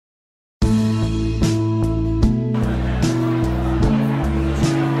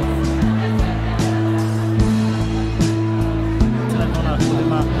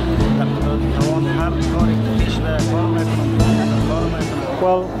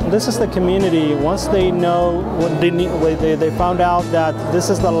This is the community. Once they know, they found out that this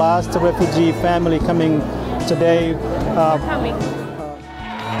is the last refugee family coming today. Coming.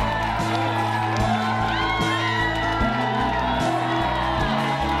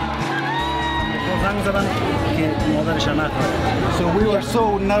 So we were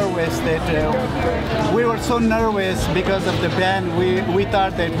so nervous because of the ban. We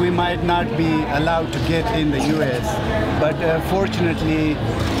thought that we might not be allowed to get in the U.S. But fortunately,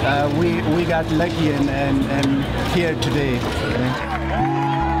 we got lucky and here today.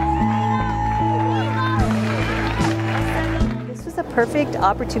 Perfect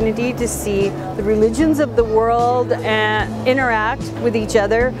opportunity to see the religions of the world and interact with each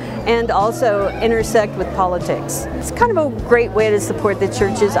other and also intersect with politics. It's kind of a great way to support the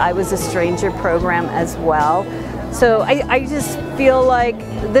Church's I Was a Stranger program as well. So I just feel like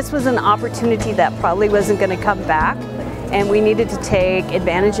this was an opportunity that probably wasn't going to come back, and we needed to take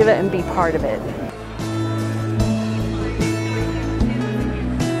advantage of it and be part of it.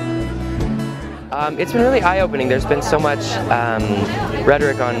 It's been really eye-opening. There's been so much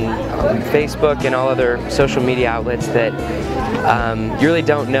rhetoric on Facebook and all other social media outlets that you really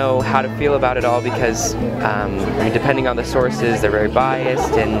don't know how to feel about it all, because depending on the sources, they're very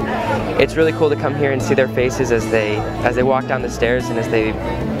biased, and it's really cool to come here and see their faces as they walk down the stairs, and as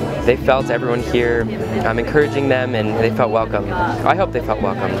they felt everyone here encouraging them, and they felt welcome. I hope they felt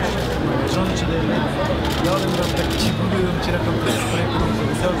welcome.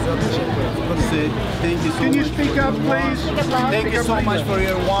 Can you speak up, please? Thank you so much for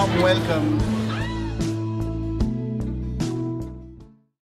your warm welcome.